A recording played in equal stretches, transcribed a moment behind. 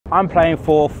I'm playing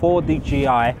for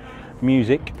 4DGI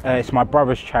Music. It's my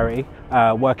brother's charity,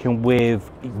 working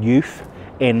with youth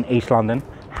in East London,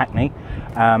 Hackney.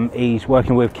 He's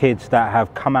working with kids that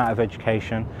have come out of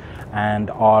education and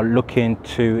are looking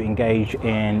to engage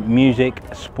in music,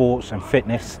 sports and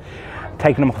fitness,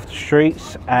 taking them off the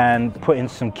streets and putting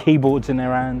some keyboards in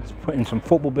their hands, putting some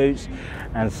football boots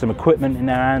and some equipment in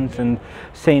their hands and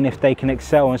seeing if they can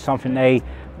excel in something they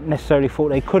necessarily thought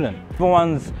they couldn't.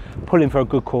 Everyone's pulling for a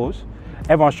good cause.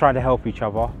 Everyone's trying to help each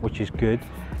other, which is good,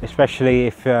 especially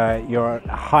if you're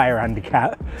a higher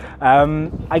handicap.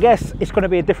 I guess it's going to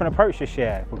be a different approach this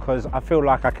year because I feel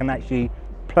like I can actually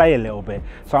play a little bit.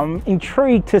 So I'm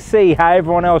intrigued to see how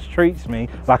everyone else treats me.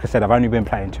 Like I said, I've only been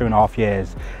playing 2.5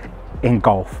 years in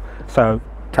golf. So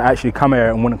to actually come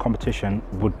here and win a competition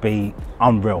would be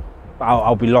unreal.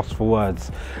 I'll be lost for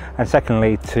words. And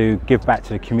secondly, to give back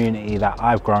to the community that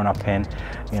I've grown up in.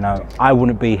 You know, I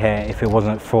wouldn't be here if it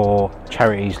wasn't for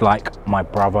charities like my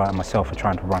brother and myself are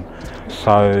trying to run.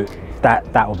 So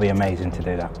that would be amazing to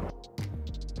do that.